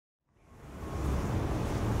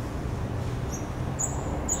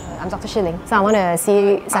I'm Dr. Shilling, so I want to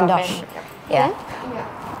see Sandosh. Yeah.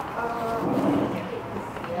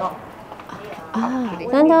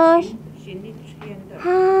 Sandosh.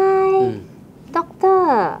 Hi,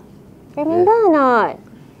 doctor. Remember or not?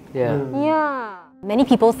 Yeah. Many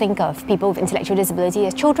people think of people with intellectual disability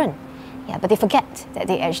as children. Yeah, but they forget that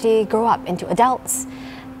they actually grow up into adults.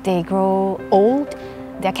 They grow old.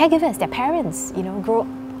 Their caregivers, their parents, grow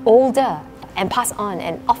older and pass on,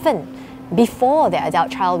 and often before their adult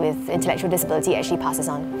child with intellectual disability actually passes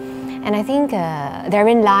on. And I think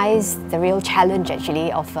therein lies the real challenge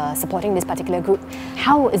actually of supporting this particular group.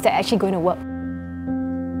 How is that actually going to work?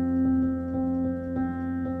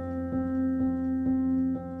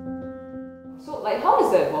 So how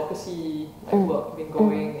has the advocacy work been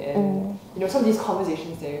going, and some of these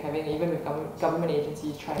conversations that you're having even with government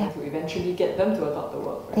agencies trying to eventually get them to adopt the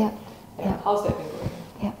work, right? How's that been going?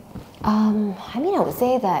 I would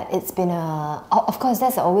say that it's been of course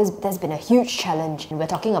there's been a huge challenge. We're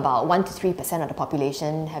talking about 1 to 3% of the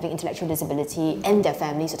population having intellectual disability and their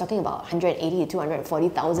families. We're talking about 180 to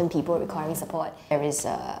 240,000 people requiring support. There is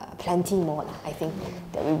plenty more, I think,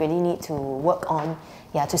 that we really need to work on,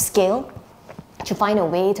 to scale, to find a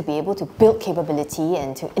way to be able to build capability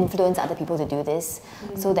and to influence other people to do this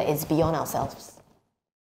so that it's beyond ourselves.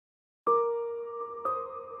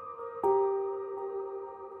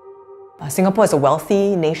 Singapore is a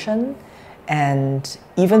wealthy nation, and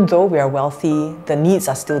even though we are wealthy, the needs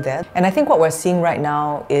are still there. And I think what we're seeing right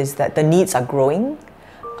now is that the needs are growing.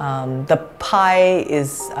 The pie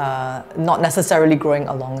is not necessarily growing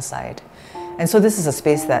alongside. And so this is a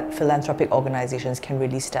space that philanthropic organizations can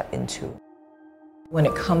really step into. When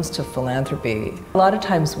it comes to philanthropy, a lot of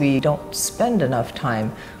times we don't spend enough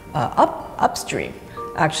time upstream,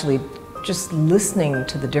 actually just listening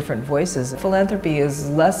to the different voices. Philanthropy is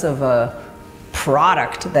less of a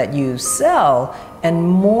product that you sell and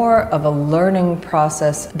more of a learning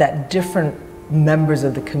process that different members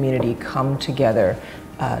of the community come together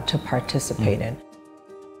to participate in.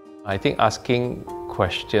 I think asking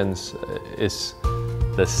questions is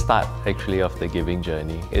the start actually of the giving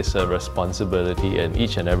journey. It's a responsibility in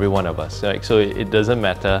each and every one of us. So it doesn't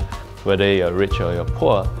matter whether you're rich or you're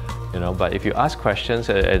poor, but if you ask questions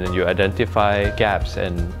and you identify gaps,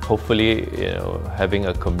 and hopefully having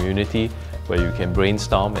a community where you can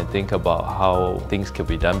brainstorm and think about how things can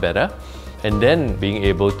be done better, and then being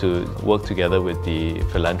able to work together with the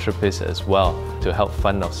philanthropists as well to help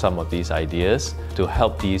fund some of these ideas, to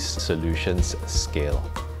help these solutions scale.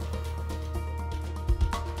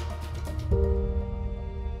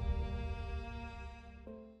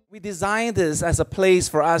 We designed this as a place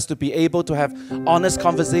for us to be able to have honest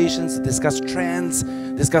conversations, discuss trends,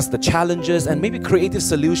 discuss the challenges, and maybe creative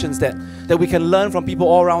solutions that we can learn from people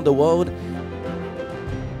all around the world.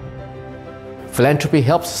 Philanthropy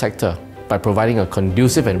helps the sector by providing a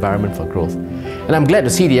conducive environment for growth. And I'm glad to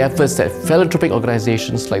see the efforts that philanthropic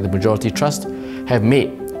organizations like the Majurity Trust have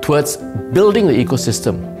made towards building the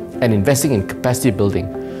ecosystem and investing in capacity building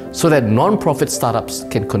so that non-profit startups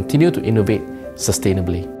can continue to innovate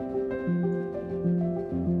sustainably.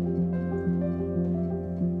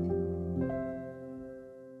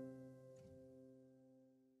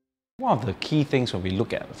 One of the key things when we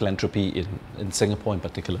look at philanthropy in Singapore in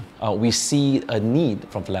particular, we see a need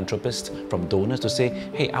from philanthropists, from donors to say,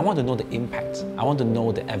 hey, I want to know the impact, I want to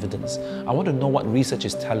know the evidence, I want to know what research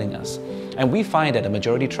is telling us. And we find that the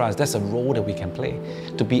Majurity Trust, that's a role that we can play,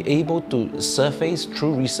 to be able to surface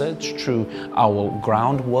through research, through our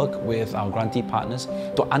groundwork with our grantee partners,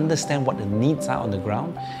 to understand what the needs are on the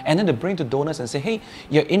ground, and then to bring to donors and say, hey,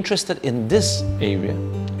 you're interested in this area.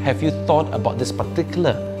 Have you thought about this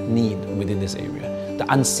particular need within this area?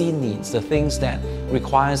 The unseen needs, the things that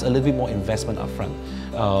requires a little bit more investment upfront.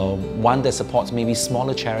 One that supports maybe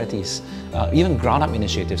smaller charities, even ground-up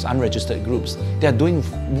initiatives, unregistered groups. They are doing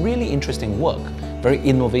really interesting work, very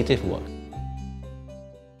innovative work.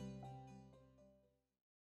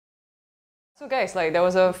 So guys, there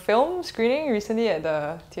was a film screening recently at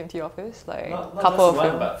the TMT office, not couple of just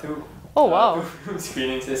one, films. but two. Oh wow! 2 film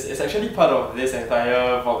screenings. It's actually part of this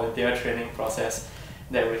entire volunteer training process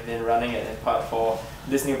that we've been running and in part for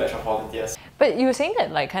this new batch of volunteers. But you were saying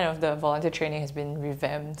that kind of the volunteer training has been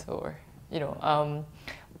revamped, or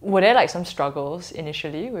were there some struggles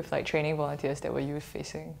initially with training volunteers that were you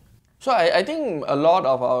facing? So I think a lot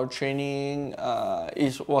of our training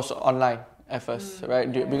was online at first,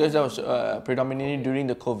 right? Because that was predominantly during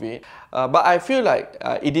the COVID. But I feel like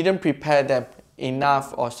it didn't prepare them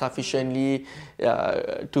enough or sufficiently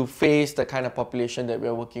to face the kind of population that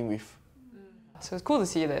we're working with. So it's cool to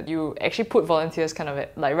see that you actually put volunteers kind of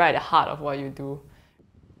right at the heart of what you do.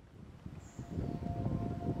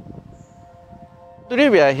 Today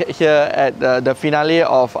we are here at the finale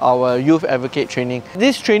of our Youth Advocate training.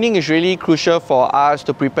 This training is really crucial for us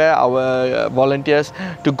to prepare our volunteers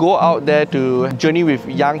to go out there to journey with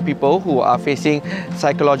young people who are facing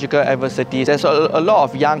psychological adversities. There's a lot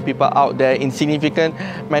of young people out there in significant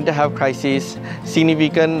mental health crises,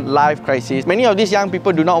 significant life crises. Many of these young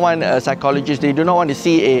people do not want a psychologist, they do not want to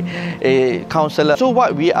see a counsellor. So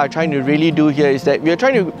what we are trying to really do here is that we are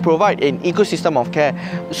trying to provide an ecosystem of care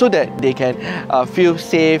so that they can feel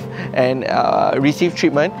safe and receive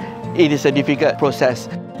treatment. It is a difficult process.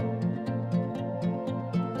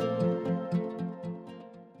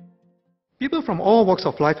 People from all walks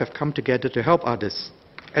of life have come together to help others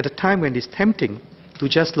at a time when it's tempting to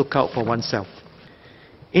just look out for oneself.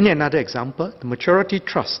 In another example, the Majurity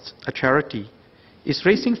Trust, a charity, is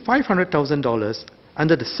raising $500,000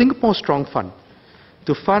 under the Singapore Strong Fund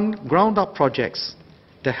to fund ground-up projects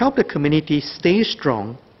that help the community stay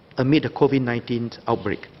strong amid the COVID-19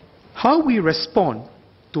 outbreak. How we respond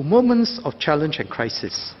to moments of challenge and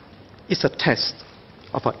crisis is a test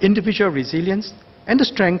of our individual resilience and the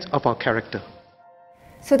strength of our character.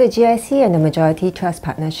 So the GIC and the Majurity Trust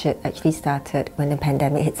partnership actually started when the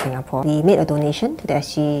pandemic hit Singapore. We made a donation to the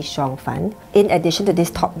SG Strong Fund. In addition to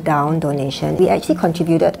this top-down donation, we actually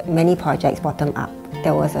contributed many projects bottom-up.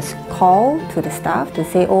 There was a call to the staff to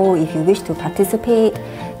say, oh, if you wish to participate,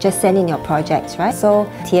 just send in your projects, right? So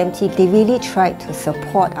TMT, they really tried to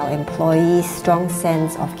support our employees' strong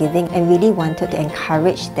sense of giving and really wanted to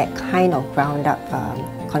encourage that kind of ground-up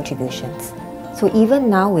contributions. So even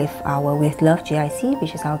now with our With Love GIC,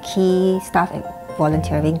 which is our key staff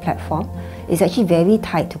volunteering platform, is actually very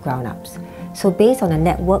tied to ground-ups. So based on a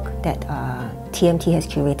network that TMT has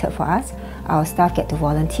curated for us, our staff get to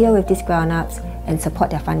volunteer with these ground-ups and support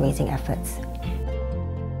their fundraising efforts.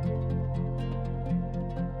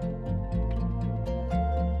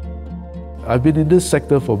 I've been in this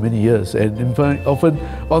sector for many years, and in fact, often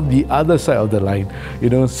on the other side of the line,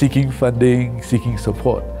 seeking funding, seeking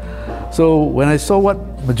support. So when I saw what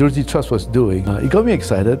Majurity Trust was doing, it got me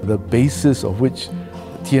excited, the basis of which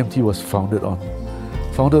TMT was founded on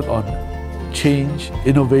change,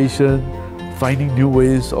 innovation, finding new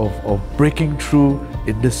ways of breaking through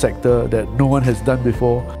in this sector that no one has done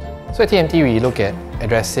before. So at TMT, we look at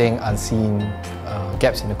addressing unseen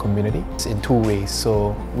gaps in the community in two ways.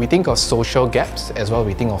 So we think of social gaps as well as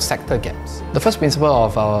we think of sector gaps. The first principle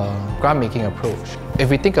of our grant-making approach, if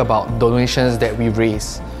we think about donations that we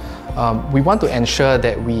raise, we want to ensure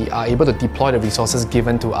that we are able to deploy the resources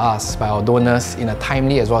given to us by our donors in a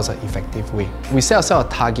timely as well as an effective way. We set ourselves a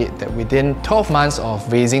target that within 12 months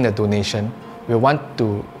of raising the donation, we want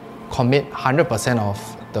to commit 100%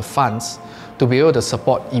 of the funds to be able to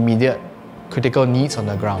support immediate critical needs on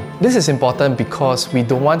the ground. This is important because we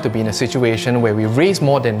don't want to be in a situation where we raise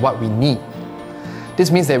more than what we need.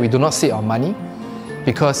 This means that we do not sit on money,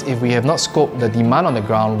 because if we have not scoped the demand on the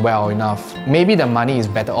ground well enough, maybe the money is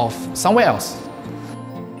better off somewhere else.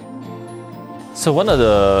 So one of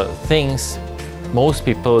the things most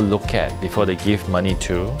people look at before they give money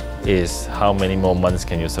to is how many more months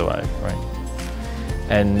can you survive, right?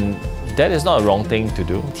 And that is not a wrong thing to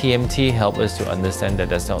do. TMT helped us to understand that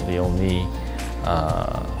that's not the only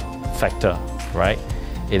factor, right?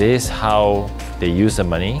 It is how they use the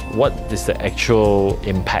money. What is the actual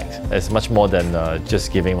impact? It's much more than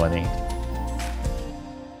just giving money.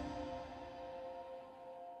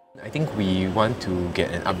 I think we want to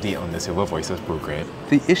get an update on the Silver Voices program.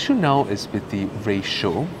 The issue now is with the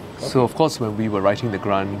ratio. So of course, when we were writing the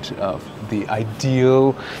grant, the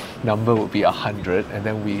ideal number would be 100, and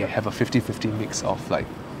then we have a 50-50 mix of like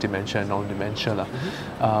dementia and non-dementia.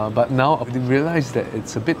 But now we realize that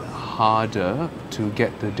it's a bit harder to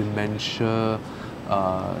get the dementia,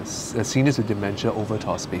 seniors with dementia over to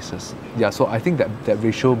our spaces. Yeah, so I think that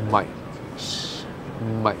ratio might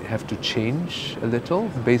have to change a little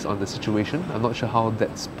based on the situation. I'm not sure how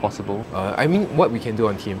that's possible. I mean, what we can do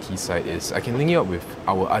on TMT side is I can link you up with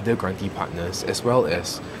our other grantee partners as well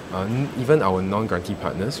as even our non-grantee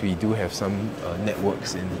partners. We do have some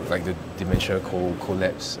networks in like the Dementia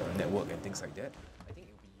Collabs network and things like that. I think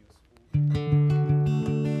it would be useful.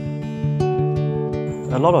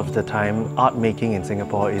 A lot of the time, art making in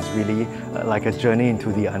Singapore is really like a journey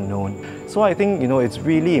into the unknown. So I think it's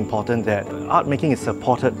really important that art making is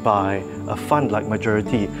supported by a fund like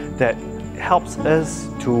Majurity that helps us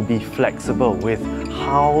to be flexible with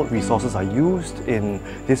how resources are used in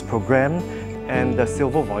this program. And the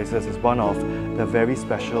Silver Voices is one of the very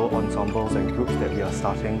special ensembles and groups that we are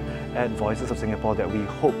starting at Voices of Singapore that we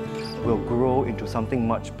hope will grow into something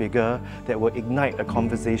much bigger that will ignite a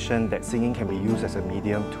conversation that singing can be used as a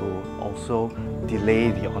medium to also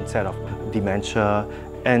delay the onset of dementia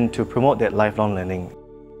and to promote that lifelong learning.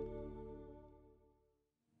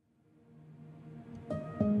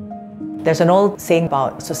 There's an old saying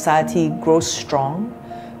about society grows strong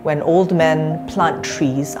when old men plant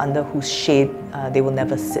trees under whose shade they will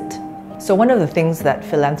never sit. So one of the things that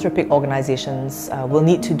philanthropic organizations will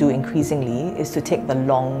need to do increasingly is to take the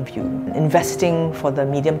long view. Investing for the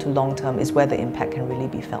medium to long term is where the impact can really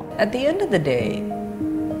be felt. At the end of the day,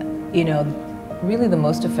 really the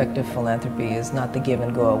most effective philanthropy is not the give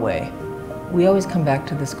and go away. We always come back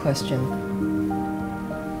to this question,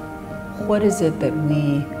 what is it that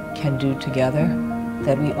we can do together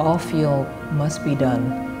that we all feel must be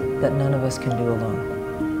done that none of us can do alone?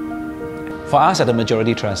 For us at the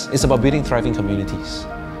Majurity Trust, it's about building thriving communities.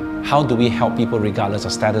 How do we help people regardless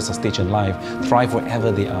of status or stage in life thrive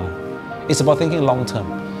wherever they are? It's about thinking long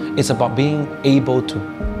term. It's about being able to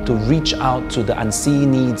reach out to the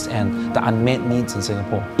unseen needs and the unmet needs in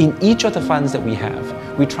Singapore. In each of the funds that we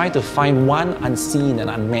have, we try to find one unseen and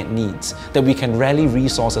unmet needs that we can rally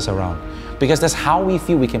resources around. Because that's how we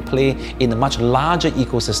feel we can play in a much larger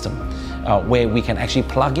ecosystem where we can actually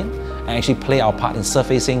plug in and actually play our part in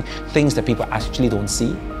surfacing things that people actually don't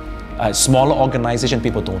see. Smaller organizations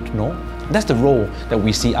people don't know. That's the role that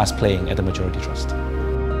we see us playing at the Majurity Trust.